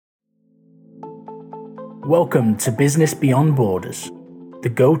Welcome to Business Beyond Borders,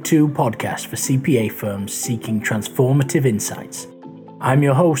 the go-to podcast for CPA firms seeking transformative insights. I'm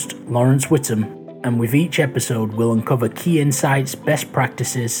your host, Lawrence Whittam, and with each episode we'll uncover key insights, best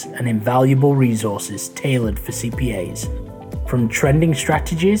practices, and invaluable resources tailored for CPAs. From trending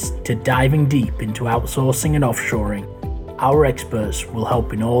strategies to diving deep into outsourcing and offshoring, our experts will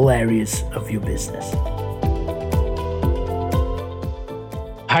help in all areas of your business.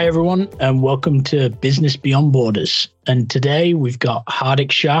 Hi, everyone, and welcome to Business Beyond Borders. And today we've got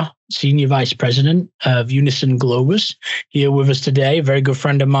Hardik Shah, Senior Vice President of Unison Globus, here with us today. A very good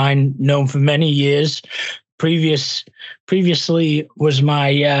friend of mine, known for many years. Previously was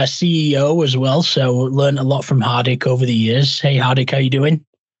my CEO as well, so learned a lot from Hardik over the years. Hey, Hardik, how you doing?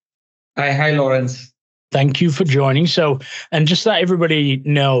 Hi, Lawrence. Thank you for joining. So, and just that everybody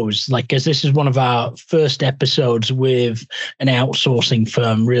knows, as this is one of our first episodes with an outsourcing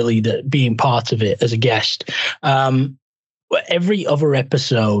firm, really that being part of it as a guest. Every other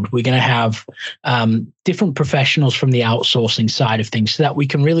episode, we're going to have different professionals from the outsourcing side of things so that we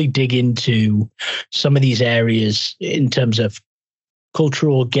can really dig into some of these areas in terms of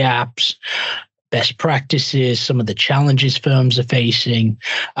cultural gaps, best practices, some of the challenges firms are facing,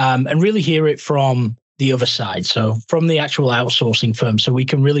 and really hear it from the other side. So from the actual outsourcing firm, so we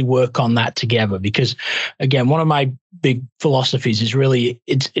can really work on that together. Because again, one of my big philosophies is really,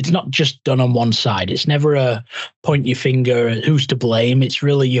 it's not just done on one side. It's never a point your finger at who's to blame. It's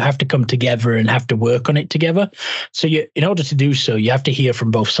really, you have to come together and have to work on it together. So in order to do so, you have to hear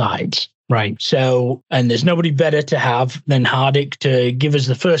from both sides. Right. So, and there's nobody better to have than Hardik to give us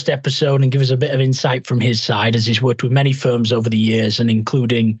the first episode and give us a bit of insight from his side, as he's worked with many firms over the years and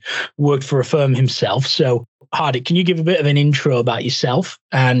including worked for a firm himself. So Hardik, can you give a bit of an intro about yourself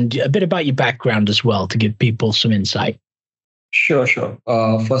and a bit about your background as well to give people some insight? Sure.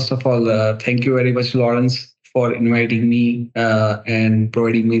 First of all, thank you very much, Lawrence, for inviting me and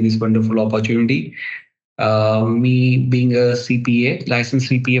providing me this wonderful opportunity. Me being a CPA,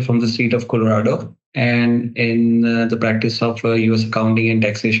 licensed CPA from the state of Colorado, and in the practice of U.S. accounting and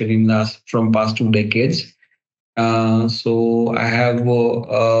taxation from past 2 decades. So I have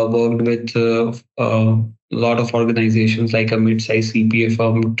worked with a lot of organizations like a mid-sized CPA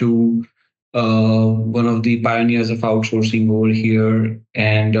firm to one of the pioneers of outsourcing over here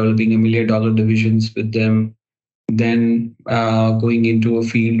and developing $1 million divisions with them. Then going into a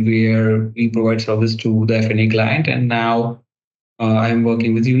field where we provide service to the F&A client. And now I'm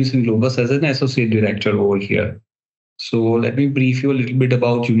working with Unison Globus as an associate director over here. So let me brief you a little bit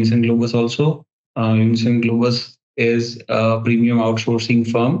about Unison Globus also. Unison Globus is a premium outsourcing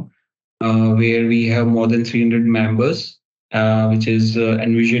firm where we have more than 300 members, which is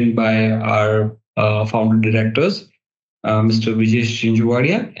envisioned by our founder directors, Mr. Vijesh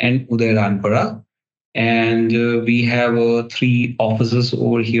Jinjuwadia and Uday Ranpara. And we have 3 offices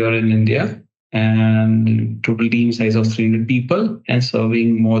over here in India and total team size of 300 people and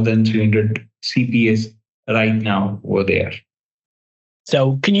serving more than 300 CPAs right now over there.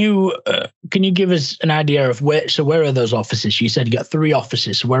 So can you give us an idea of where are those offices? You said you got 3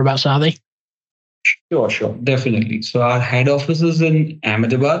 offices. So whereabouts are they? Sure, definitely. So our head office is in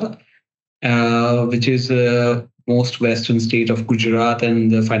Ahmedabad, which is most western state of Gujarat and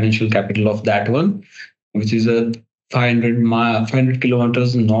the financial capital of that one, which is 500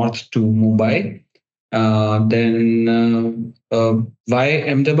 kilometers north to Mumbai. Then why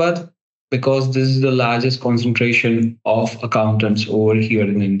Ahmedabad? Because this is the largest concentration of accountants over here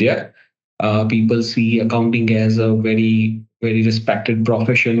in India. People see accounting as a very, very respected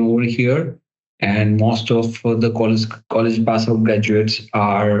profession over here. And most of the college pass-out graduates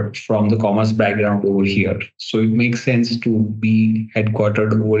are from the commerce background over here. So it makes sense to be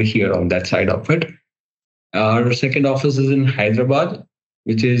headquartered over here on that side of it. Our second office is in Hyderabad,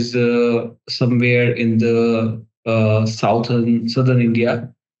 which is somewhere in the southern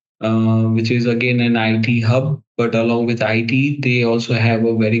India, which is again an IT hub. But along with IT, they also have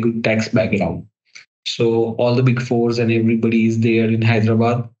a very good tax background. So all the big fours and everybody is there in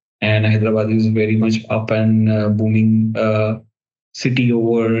Hyderabad. And Hyderabad is very much up and booming city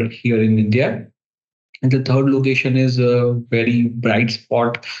over here in India. And the third location is a very bright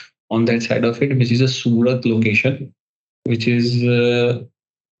spot on that side of it, which is a Surat location, which is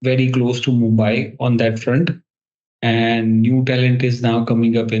very close to Mumbai on that front. And new talent is now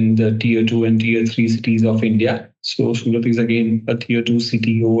coming up in the tier 2 and tier 3 cities of India. So Surat is again a tier 2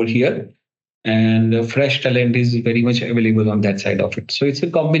 city over here. And fresh talent is very much available on that side of it. So it's a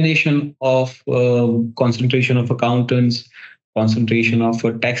combination of concentration of accountants, concentration of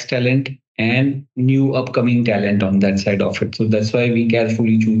tax talent, and new upcoming talent on that side of it. So that's why we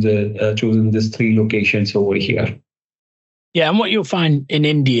carefully chosen these three locations over here. Yeah, and what you'll find in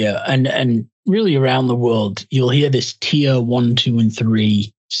India and really around the world, you'll hear this tier one, two, and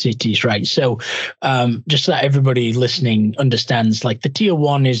three cities, right? So just so that everybody listening understands, like the tier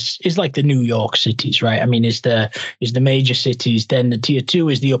one is like the New York cities, right? I mean, is the major cities. Then the tier two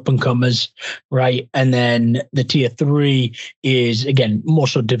is the up and comers, right? And then the tier three is again more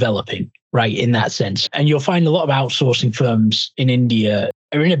so developing, right? In that sense. And you'll find a lot of outsourcing firms in India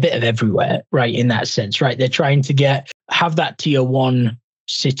are in a bit of everywhere, right? In that sense, right? They're trying to have that tier one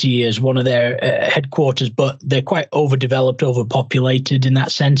city as one of their headquarters, but they're quite overdeveloped, overpopulated in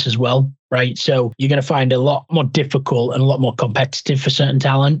that sense as well, right? So you're going to find a lot more difficult and a lot more competitive for certain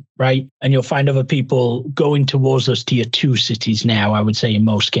talent, right? And you'll find other people going towards those tier two cities now, I would say in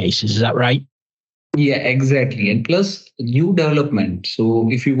most cases. Is that right? Yeah, exactly. And plus new development.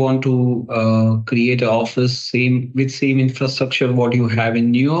 So if you want to create an office same infrastructure what you have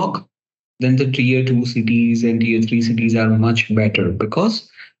in New York, then the tier two cities and tier three cities are much better because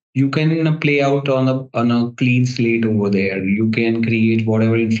you can play out on a clean slate over there. You can create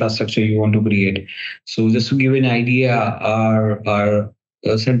whatever infrastructure you want to create. So just to give an idea, our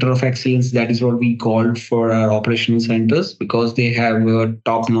center of excellence, that is what we called for our operational centers, because they have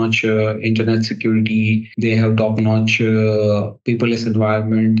top-notch internet security, they have top-notch paperless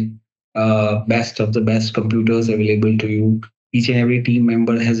environment, best of the best computers available to you. Each and every team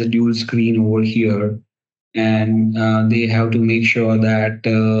member has a dual screen over here, and they have to make sure that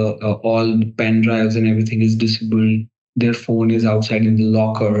all pen drives and everything is disabled. Their phone is outside in the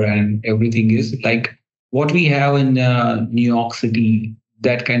locker, and everything is like what we have in New York City.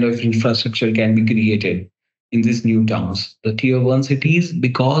 That kind of infrastructure can be created in these new towns. The tier one cities,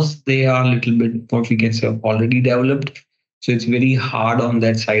 because they are a little bit what we can say already developed, so it's very hard on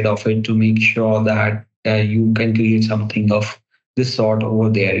that side of it to make sure that you can create something of this sort over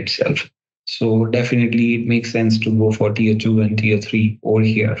there itself. So definitely it makes sense to go for tier two and tier three over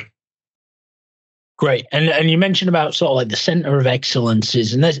here. Great, and you mentioned about sort of like the center of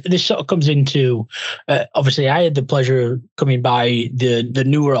excellences, and this sort of comes into obviously I had the pleasure of coming by the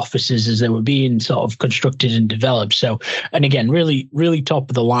newer offices as they were being sort of constructed and developed. So, and again, really top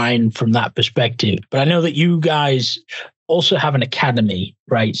of the line from that perspective. But I know that you guys also have an academy,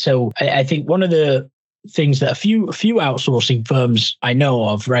 right? So I think one of the things that a few outsourcing firms I know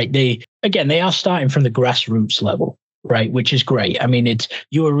of, right? They are starting from the grassroots level, right? Which is great. I mean,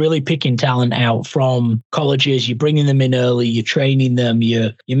 you are really picking talent out from colleges. You're bringing them in early. You're training them.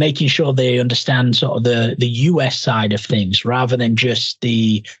 You're making sure they understand sort of the US side of things rather than just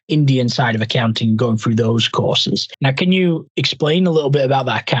the Indian side of accounting, going through those courses. Now, can you explain a little bit about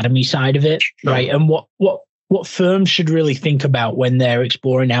that academy side of it, right? And what firms should really think about when they're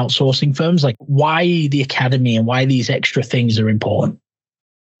exploring outsourcing firms, like why the academy and why these extra things are important?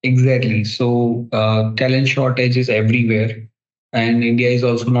 Exactly. So talent shortage is everywhere, and India is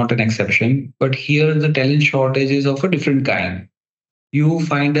also not an exception. But here, the talent shortage is of a different kind. You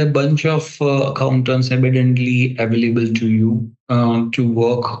find a bunch of accountants evidently available to you to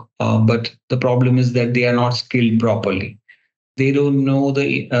work, but the problem is that they are not skilled properly. They don't know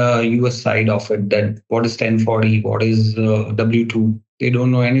the US side of it, that what is 1040, what is W2. They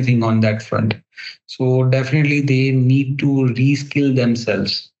don't know anything on that front. So definitely they need to reskill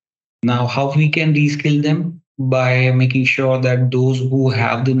themselves. Now, how we can reskill them? By making sure that those who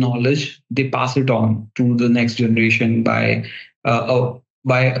have the knowledge, they pass it on to the next generation by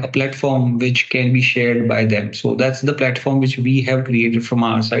a platform which can be shared by them. So that's the platform which we have created from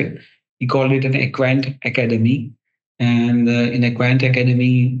our side. We call it an Equant Academy. And in Equant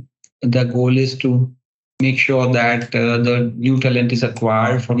Academy, the goal is to make sure that the new talent is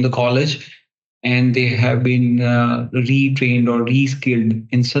acquired from the college, and they have been retrained or reskilled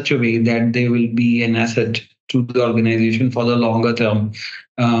in such a way that they will be an asset to the organization for the longer term,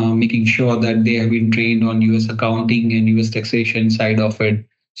 making sure that they have been trained on US accounting and US taxation side of it,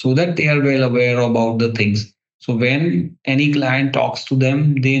 so that they are well aware about the things. So when any client talks to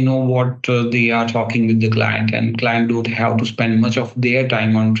them, they know what they are talking with the client, and client don't have to spend much of their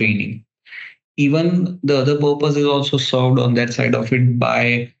time on training. Even the other purpose is also served on that side of it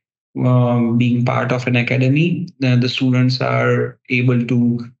by being part of an academy. The students are able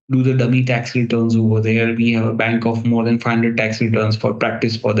to do the dummy tax returns over there. We have a bank of more than 500 tax returns for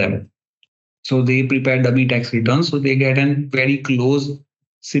practice for them. So they prepare dummy tax returns. So they get a very close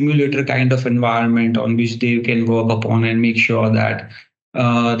simulator kind of environment on which they can work upon and make sure that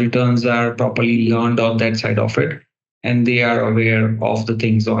returns are properly learned on that side of it, and they are aware of the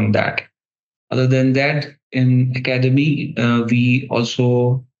things on that. Other than that, in academy, we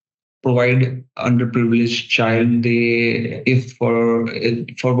also provide underprivileged child, they if for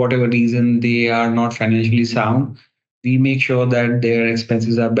whatever reason they are not financially sound, we make sure that their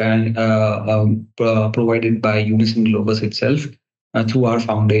expenses are provided by Unison Globus itself through our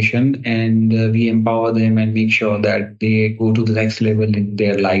foundation, and we empower them and make sure that they go to the next level in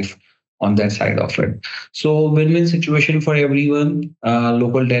their life on that side of it. So win-win situation for everyone.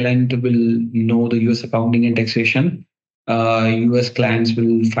 Local talent will know the US accounting and taxation. US clients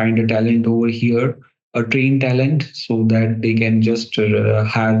will find a talent over here, a trained talent, so that they can just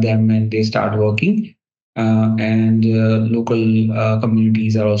hire them and they start working. And local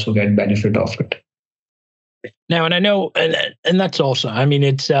communities are also get benefit of it. Now, and I know, and that's also, I mean,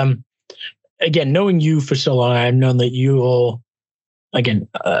 it's again, knowing you for so long, I've known that you all, again,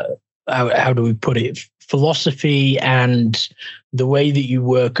 how do we put it? Philosophy and the way that you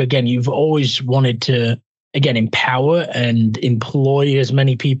work. Again, you've always wanted to, again, empower and employ as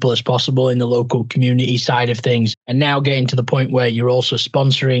many people as possible in the local community side of things. And now getting to the point where you're also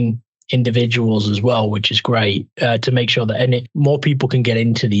sponsoring individuals as well, which is great, to make sure that more people can get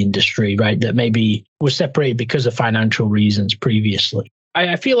into the industry, right? That maybe were separated because of financial reasons previously.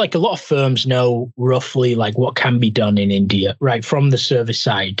 I feel like a lot of firms know roughly like what can be done in India, right? From the service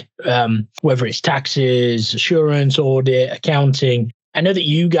side, whether it's taxes, assurance, audit, accounting. I know that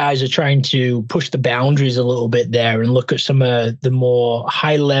you guys are trying to push the boundaries a little bit there and look at some of the more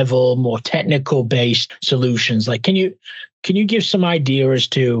high level, more technical based solutions. Like, can you give some idea as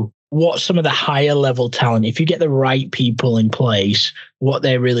to what some of the higher level talent, if you get the right people in place, what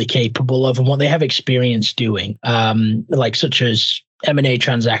they're really capable of and what they have experience doing, like such as M&A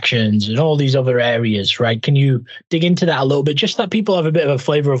transactions and all these other areas, right? Can you dig into that a little bit, just that people have a bit of a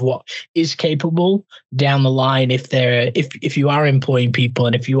flavor of what is capable down the line if you are employing people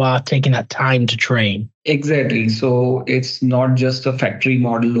and if you are taking that time to train? Exactly. So it's not just a factory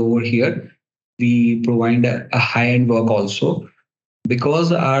model over here. We provide a high-end work also.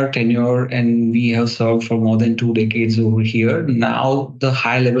 Because our tenure and we have served for more than 2 decades over here, now the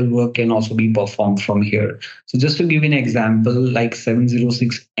high level work can also be performed from here. So just to give you an example, like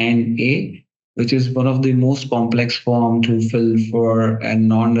 706NA, which is one of the most complex form to fill for a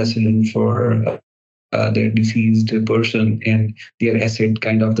non-resident for their deceased person and their asset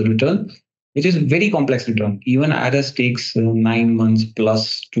kind of the return, which is a very complex return. Even IRS takes 9 months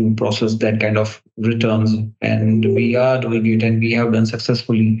plus to process that kind of returns, and we are doing it, and we have done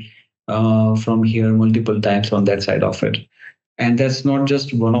successfully from here multiple times on that side of it. And that's not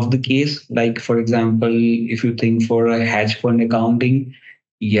just one of the case. Like for example, if you think for a hedge fund accounting,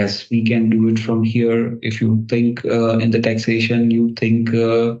 yes, we can do it from here. If you think in the taxation, you think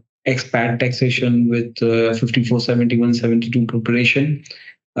expat taxation with 547172 preparation.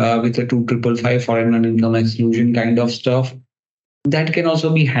 With a 2555 foreign non-income exclusion kind of stuff. That can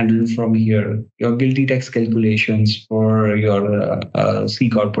also be handled from here. Your guilty tax calculations for your C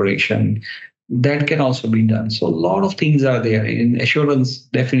corporation, that can also be done. So a lot of things are there. In assurance,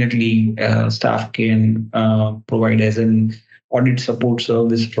 definitely staff can provide as an audit support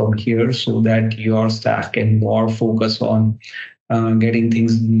service from here so that your staff can more focus on getting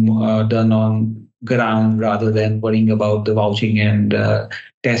things done on ground rather than worrying about the vouching and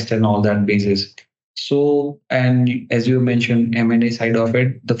test and all that basis. So, and as you mentioned, M&A side of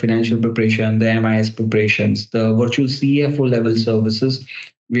it, the financial preparation, the MIS preparations, the virtual CFO level services,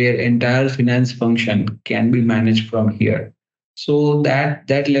 where entire finance function can be managed from here. So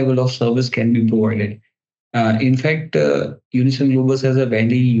that level of service can be provided. In fact, Unison Globus has a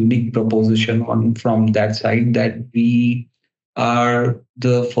very unique proposition from that side, that we are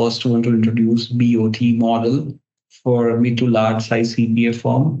the first one to introduce BOT model for mid to large size CPA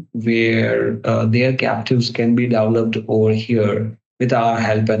firm, where their captives can be developed over here with our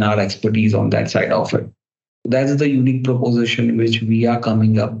help and our expertise on that side of it. That's the unique proposition which we are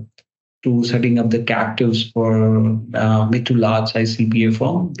coming up to, setting up the captives for mid to large size CPA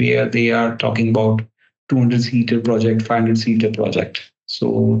firm, where they are talking about 200-seater project, 500-seater project.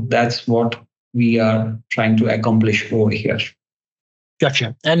 So that's what we are trying to accomplish over here.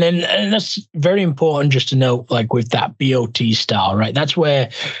 Gotcha. And that's very important just to note, like with that BOT style, right? That's where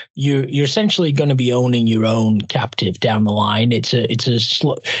you're essentially going to be owning your own captive down the line. It's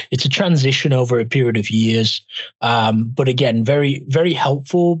a transition over a period of years. But again, very, very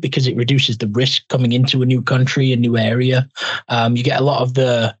helpful because it reduces the risk coming into a new country, a new area. You get a lot of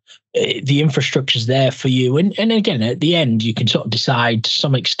the infrastructure's there for you. And again, at the end, you can sort of decide to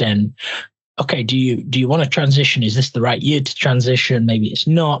some extent, okay, do you want to transition? Is this the right year to transition? Maybe it's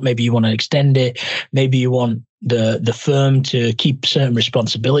not. Maybe you want to extend it. Maybe you want the firm to keep certain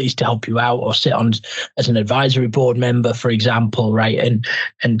responsibilities to help you out, or sit on as an advisory board member, for example, right?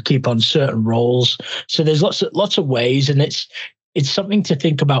 And keep on certain roles. So there's lots of ways, and it's something to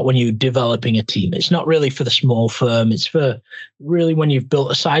think about when you're developing a team. It's not really for the small firm. It's for really when you've built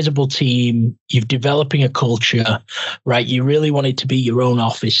a sizable team, you're developing a culture, right? You really want it to be your own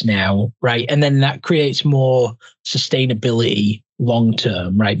office now, right? And then that creates more sustainability long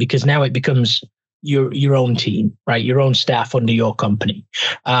term, right? Because now it becomes your own team, right? Your own staff under your company.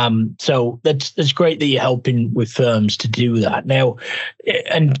 So that's great that you're helping with firms to do that. Now,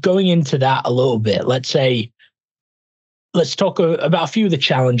 and going into that a little bit, let's talk about a few of the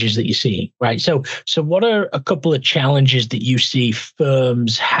challenges that you see, right? So what are a couple of challenges that you see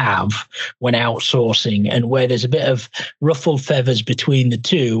firms have when outsourcing, and where there's a bit of ruffled feathers between the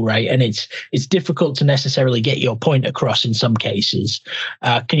two, right? And it's difficult to necessarily get your point across in some cases.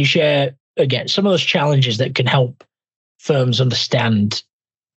 Can you share, again, some of those challenges that can help firms understand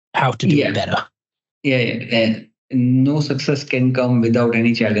how to do it better? Yeah. No success can come without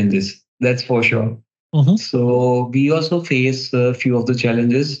any challenges. That's for sure. Mm-hmm. So we also face a few of the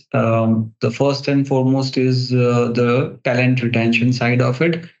challenges. The first and foremost is the talent retention side of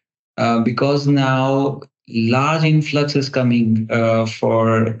it, because now large influx is coming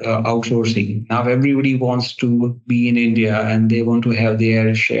for outsourcing. Now everybody wants to be in India, and they want to have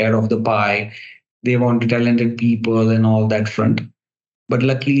their share of the pie. They want talented people and all that front. But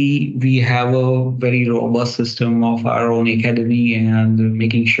luckily, we have a very robust system of our own academy, and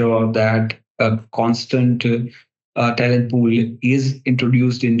making sure that a constant talent pool is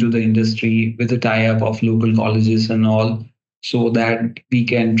introduced into the industry with a tie-up of local colleges and all, so that we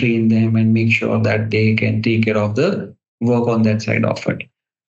can train them and make sure that they can take care of the work on that side of it.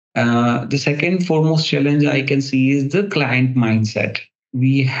 The second foremost challenge I can see is the client mindset.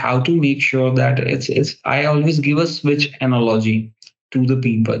 We have to make sure that I always give a switch analogy to the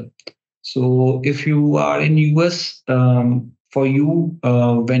people. So if you are in US, for you,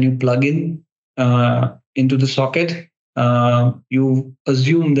 when you plug in into the socket, you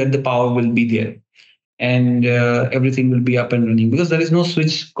assume that the power will be there, and everything will be up and running, because there is no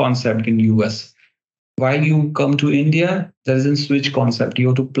switch concept in US. While you come to India, there is a switch concept. You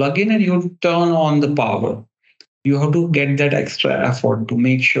have to plug in and you have to turn on the power. You have to get that extra effort to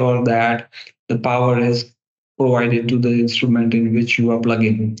make sure that the power is provided to the instrument in which you are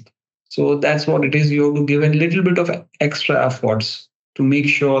plugging. So that's what it is. You have to give a little bit of extra efforts to make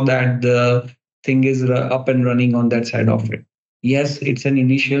sure that the thing is up and running on that side of it. Yes, it's an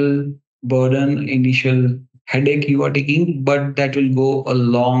initial burden, initial headache you are taking, but that will go a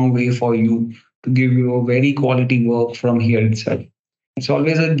long way for you to give you a very quality work from here itself. It's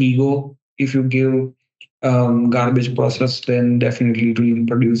always a ego. If you give garbage process, then definitely it will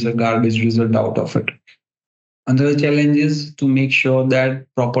produce a garbage result out of it. Another challenge is to make sure that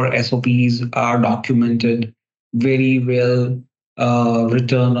proper SOPs are documented, very well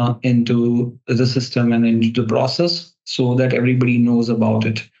written into the system and into the process, so that everybody knows about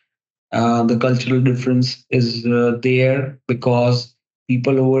it. The cultural difference is there, because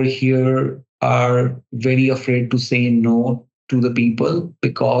people over here are very afraid to say no to the people,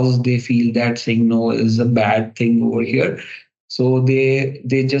 because they feel that saying no is a bad thing over here. So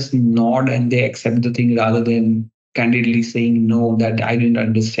they just nod and they accept the thing, rather than candidly saying no, that I didn't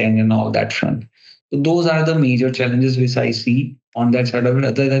understand and all that front. So those are the major challenges which I see on that side of it.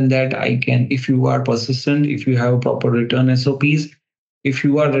 Other than that, if you are persistent, if you have proper return SOPs, if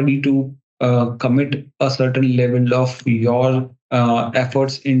you are ready to commit a certain level of your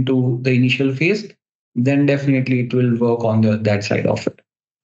efforts into the initial phase, then definitely it will work on that side of it.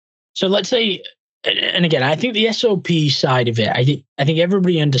 So let's say, and again, I think the SOP side of it, I think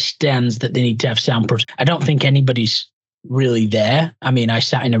everybody understands that they need to have sound process. I don't think anybody's really there. I mean, I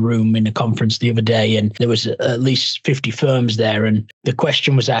sat in a room in a conference the other day, and there was at least 50 firms there, and the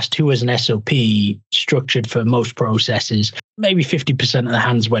question was asked, who has an SOP structured for most processes? Maybe 50% of the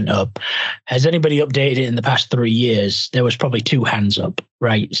hands went up. Has anybody updated it in the past 3 years? There was probably 2 hands up,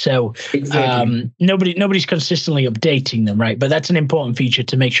 right? So exactly. Nobody's consistently updating them, right? But that's an important feature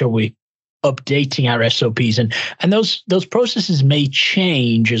to make sure we updating our SOPs, and those processes may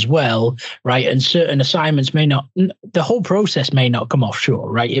change as well, right? And certain assignments may not, the whole process may not come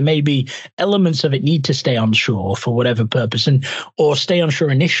offshore, right? It may be elements of it need to stay onshore for whatever purpose, or stay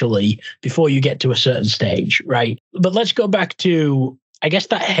onshore initially before you get to a certain stage, right? But let's go back to, I guess,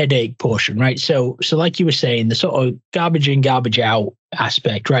 that headache portion, right? So like you were saying, the sort of garbage in, garbage out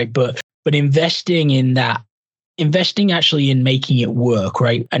aspect, right? But investing actually in making it work,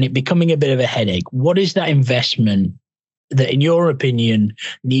 right? And it becoming a bit of a headache. What is that investment that, in your opinion,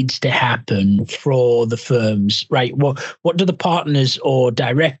 needs to happen for the firms, right? What do the partners or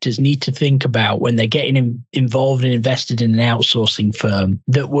directors need to think about when they're getting involved and invested in an outsourcing firm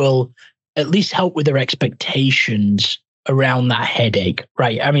that will at least help with their expectations around that headache,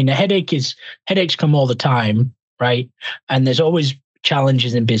 right? I mean, headaches come all the time, right? And there's always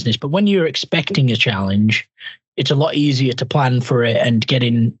challenges in business, but when you're expecting a challenge, it's a lot easier to plan for it and get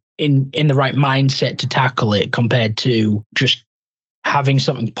in the right mindset to tackle it compared to just having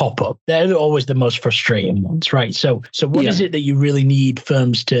something pop up. They're always the most frustrating ones, right? So what is it that you really need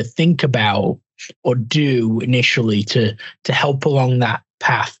firms to think about or do initially to help along that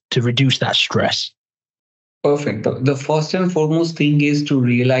path to reduce that stress? Perfect. The first and foremost thing is to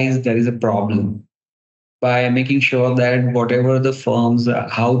realize there is a problem by making sure that whatever the firms,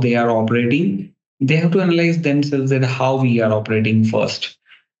 how they are operating, they have to analyze themselves and how we are operating first,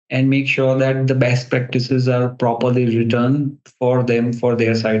 and make sure that the best practices are properly written for them for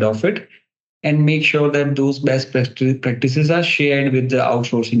their side of it, and make sure that those best practices are shared with the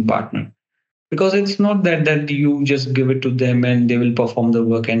outsourcing partner. Because it's not that you just give it to them and they will perform the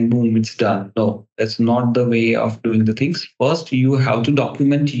work and boom, it's done. No, that's not the way of doing the things. First, you have to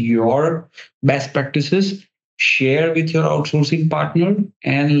document your best practices, share with your outsourcing partner,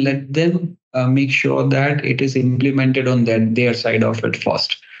 and let them make sure that it is implemented on their side of it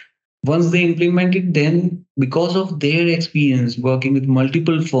first. Once they implement it, then because of their experience working with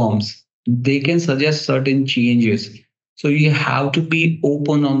multiple firms, they can suggest certain changes. So you have to be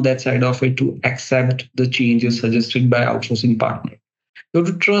open on that side of it to accept the changes suggested by outsourcing partner. You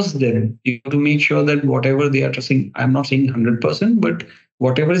have to trust them. You have to make sure that whatever they are trusting, I'm not saying 100%, but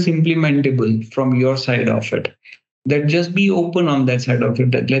whatever is implementable from your side of it, that just be open on that side of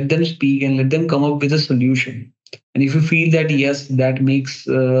it. That let them speak and let them come up with a solution. And if you feel that, yes, that makes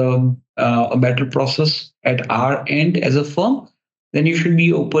a better process at our end as a firm, then you should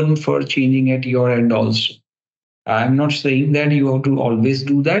be open for changing at your end also. I'm not saying that you have to always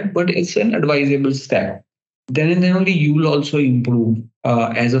do that, but it's an advisable step. Then and then only you will also improve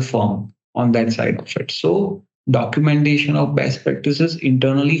as a firm on that side of it. So documentation of best practices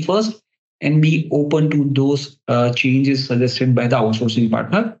internally first, and be open to those changes suggested by the outsourcing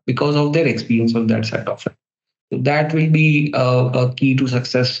partner because of their experience on that side of it. So that will be a key to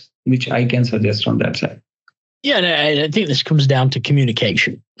success, which I can suggest on that side. Yeah, and I think this comes down to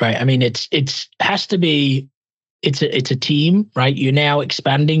communication, right? I mean, it's has to be. It's a team, right? You're now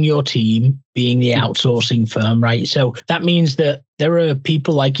expanding your team, being the outsourcing firm, right? So that means that there are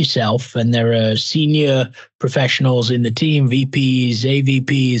people like yourself, and there are senior professionals in the team, VPs,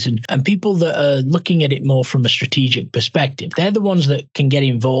 AVPs, and people that are looking at it more from a strategic perspective. They're the ones that can get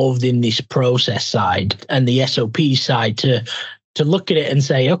involved in this process side and the SOP side to look at it and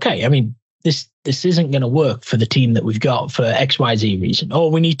say, okay, I mean, this isn't going to work for the team that we've got for XYZ reason.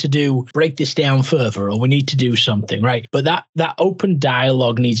 Or we need to break this down further, or we need to do something, right? But that open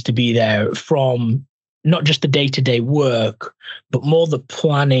dialogue needs to be there from not just the day-to-day work, but more the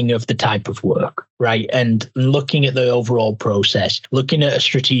planning of the type of work, right? And looking at the overall process, looking at a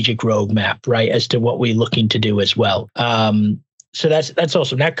strategic roadmap, right, as to what we're looking to do as well. So that's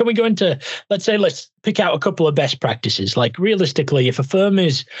awesome. Now, can we go into, let's pick out a couple of best practices. Like realistically, if a firm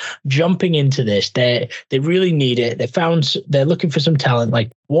is jumping into this, they really need it. They're looking for some talent.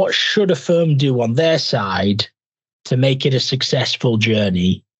 Like, what should a firm do on their side to make it a successful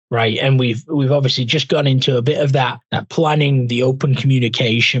journey? Right. And we've obviously just gone into a bit of that planning, the open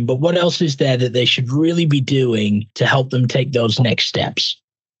communication, but what else is there that they should really be doing to help them take those next steps?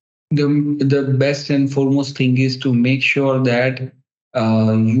 The best and foremost thing is to make sure that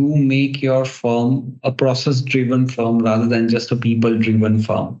you make your firm a process-driven firm rather than just a people-driven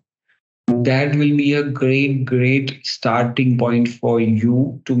firm. That will be a great starting point for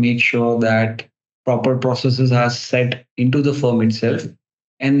you to make sure that proper processes are set into the firm itself.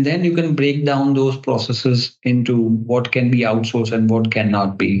 And then you can break down those processes into what can be outsourced and what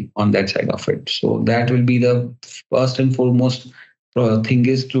cannot be on that side of it. So that will be the first and foremost thing,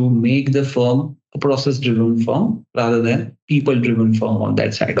 is to make the firm a process-driven firm rather than people-driven firm on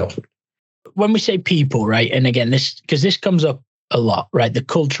that side of it. When we say people, right, and again, because this comes up a lot, right, the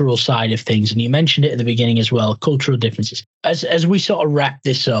cultural side of things, and you mentioned it at the beginning as well, cultural differences. As we sort of wrap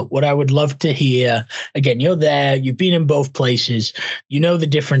this up, what I would love to hear, again, you're there, you've been in both places, you know the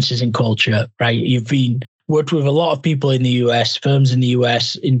differences in culture, right? You've worked with a lot of people in the US, firms in the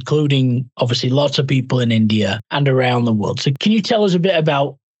US, including obviously lots of people in India and around the world. So can you tell us a bit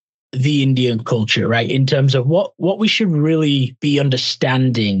about the Indian culture, right? In terms of what we should really be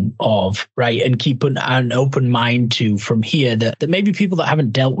understanding of, right? And keep an open mind to from here that maybe people that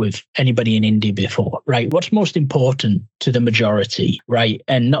haven't dealt with anybody in India before, right? What's most important to the majority, right?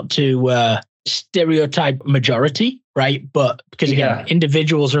 And not to stereotype majority, right? But because again,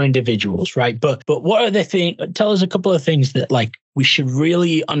 individuals are individuals, right? But what are the things? Tell us a couple of things that like we should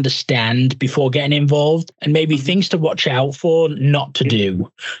really understand before getting involved, and maybe things to watch out for, not to do,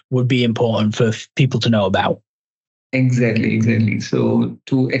 would be important for people to know about. Exactly. So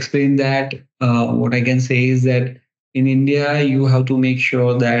to explain that, what I can say is that in India, you have to make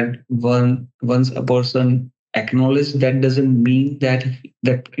sure that once a person acknowledges, that doesn't mean that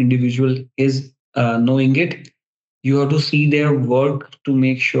that individual is knowing it. You have to see their work to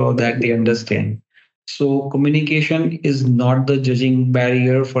make sure that they understand. So communication is not the judging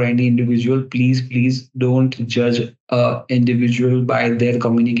barrier for any individual. Please don't judge a individual by their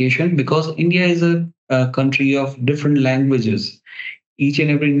communication, because India is a country of different languages. Each and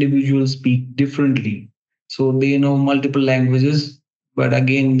every individual speak differently, so they know multiple languages, but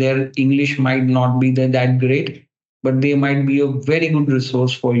again their English might not be that great, but they might be a very good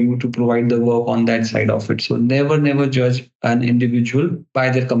resource for you to provide the work on that side of it. So never judge an individual by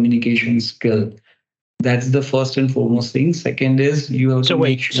their communication skill. That's the first and foremost thing. Second is you have to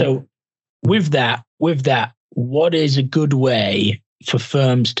make sure. So with that, what is a good way for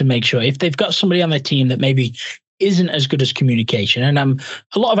firms to make sure if they've got somebody on their team that maybe isn't as good as communication? And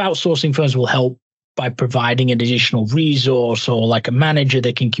a lot of outsourcing firms will help by providing an additional resource or like a manager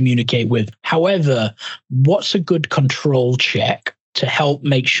they can communicate with. However, what's a good control check to help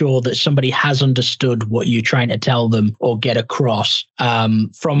make sure that somebody has understood what you're trying to tell them or get across,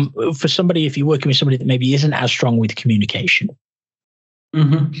 for somebody, if you're working with somebody that maybe isn't as strong with communication?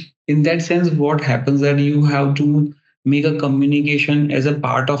 In that sense, what happens that you have to make a communication as a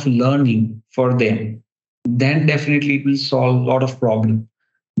part of learning for them. Then definitely it will solve a lot of problem.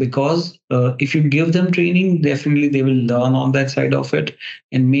 Because if you give them training, definitely they will learn on that side of it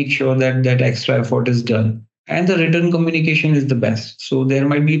and make sure that that extra effort is done. And the written communication is the best. So there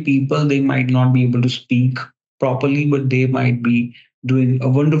might be people, they might not be able to speak properly, but they might be doing a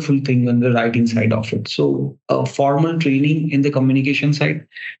wonderful thing on the writing side of it. So a formal training in the communication side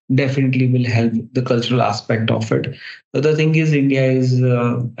definitely will help the cultural aspect of it. The other thing is India is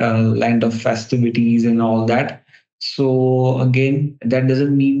a land of festivities and all that. So again, that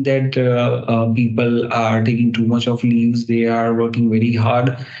doesn't mean that people are taking too much of leaves. They are working very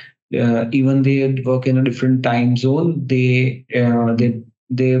hard. Even they work in a different time zone. They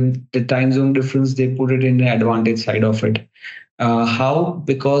the time zone difference, they put it in the advantage side of it. How?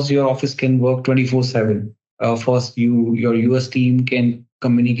 Because your office can work 24/7. First, your US team can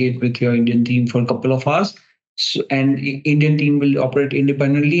communicate with your Indian team for a couple of hours. So, and Indian team will operate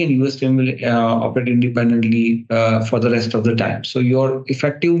independently, and US team will operate independently for the rest of the time. So your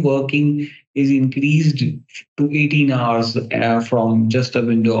effective working is increased to 18 hours from just a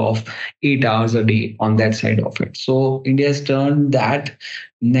window of 8 hours a day on that side of it. So India has turned that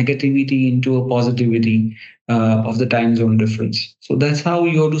negativity into a positivity of the time zone difference. So that's how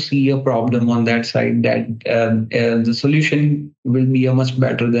you have to see a problem on that side, that the solution will be a much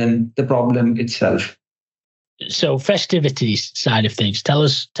better than the problem itself. So festivities side of things, tell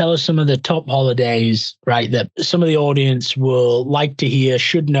us some of the top holidays, right, that some of the audience will like to hear,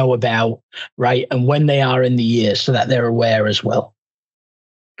 should know about, right, and when they are in the year so that they're aware as well.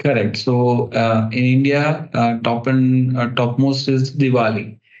 Correct. So in India, topmost is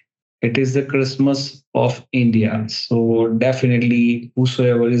Diwali. It is the Christmas of India. So definitely,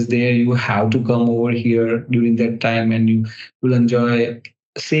 whosoever is there, you have to come over here during that time, and you will enjoy.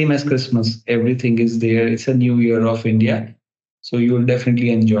 Same as Christmas, everything is there. It's a new year of India, so you will definitely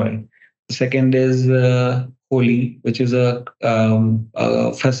enjoy. The second is Holi, which is a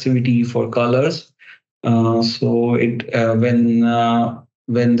festivity for colors. So it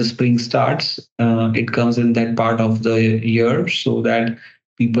when the spring starts, it comes in that part of the year, so that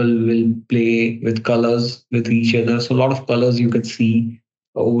people will play with colors with each other. So a lot of colors you could see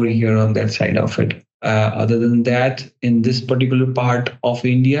over here on that side of it. Other than that, in this particular part of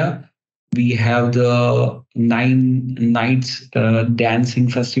India, we have the 9 nights dancing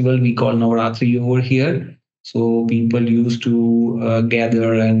festival we call Navaratri over here. So people used to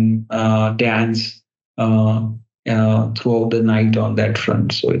gather and dance throughout the night on that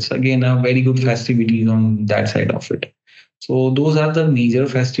front. So it's again a very good festivities on that side of it. So those are the major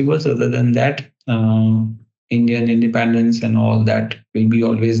festivals. Other than that, Indian independence and all that will be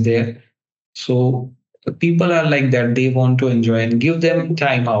always there. So the people are like that. They want to enjoy, and give them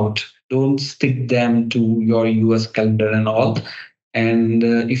time out. Don't stick them to your US calendar and all. And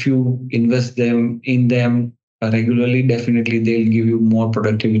if you invest in them regularly, definitely they'll give you more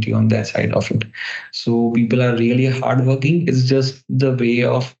productivity on that side of it. So people are really hardworking. It's just the way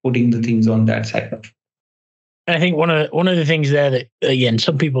of putting the things on that side of it. I think one of the things there that, again,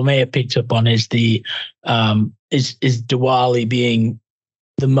 some people may have picked up on is the is Diwali being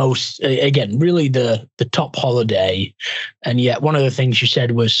the most, again, really the top holiday. And yet one of the things you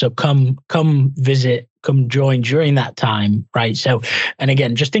said was, so come visit, come join during that time, right? So, and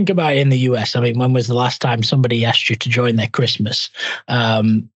again, just think about it in the US. I mean, when was the last time somebody asked you to join their Christmas?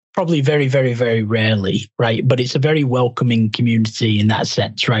 Probably very, very, very rarely, right? But it's a very welcoming community in that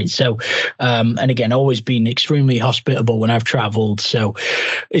sense, right? So, and again, always been extremely hospitable when I've traveled. So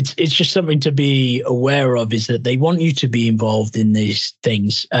it's just something to be aware of, is that they want you to be involved in these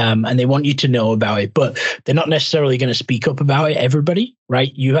things, and they want you to know about it, but they're not necessarily going to speak up about it, everybody,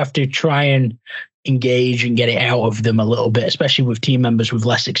 right? You have to try and engage and get it out of them a little bit, especially with team members with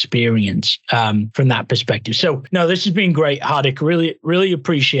less experience, from that perspective. So no, this has been great, Hardik. Really, really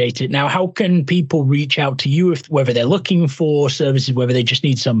appreciate it. Now, how can people reach out to you, whether they're looking for services, whether they just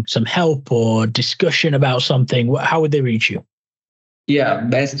need some help or discussion about something? How would they reach you? Yeah,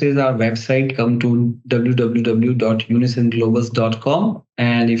 best is our website. Come to www.unisonglobus.com.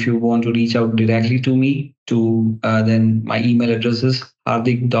 And if you want to reach out directly to me, then my email address is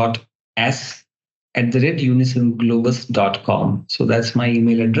hardik.s@unisonglobus.com. So that's my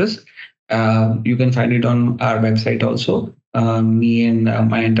email address. You can find it on our website also. Me and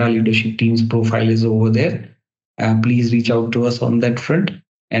my entire leadership team's profile is over there. Please reach out to us on that front,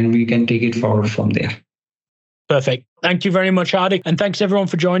 and we can take it forward from there. Perfect. Thank you very much, Hardik. And thanks everyone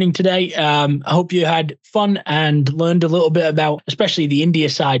for joining today. I hope you had fun and learned a little bit about, especially the India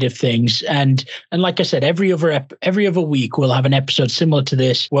side of things. And like I said, every other week we'll have an episode similar to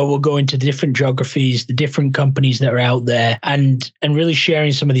this, where we'll go into different geographies, the different companies that are out there, and really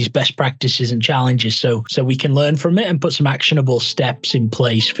sharing some of these best practices and challenges, so we can learn from it and put some actionable steps in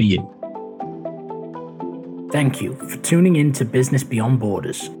place for you. Thank you for tuning in to Business Beyond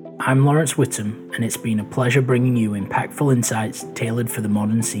Borders. I'm Lawrence Whittam, and it's been a pleasure bringing you impactful insights tailored for the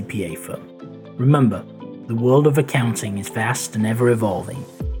modern CPA firm. Remember, the world of accounting is vast and ever evolving,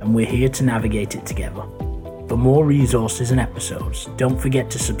 and we're here to navigate it together. For more resources and episodes, don't forget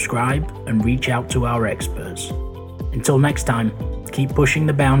to subscribe and reach out to our experts. Until next time, keep pushing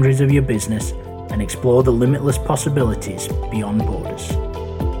the boundaries of your business and explore the limitless possibilities beyond borders.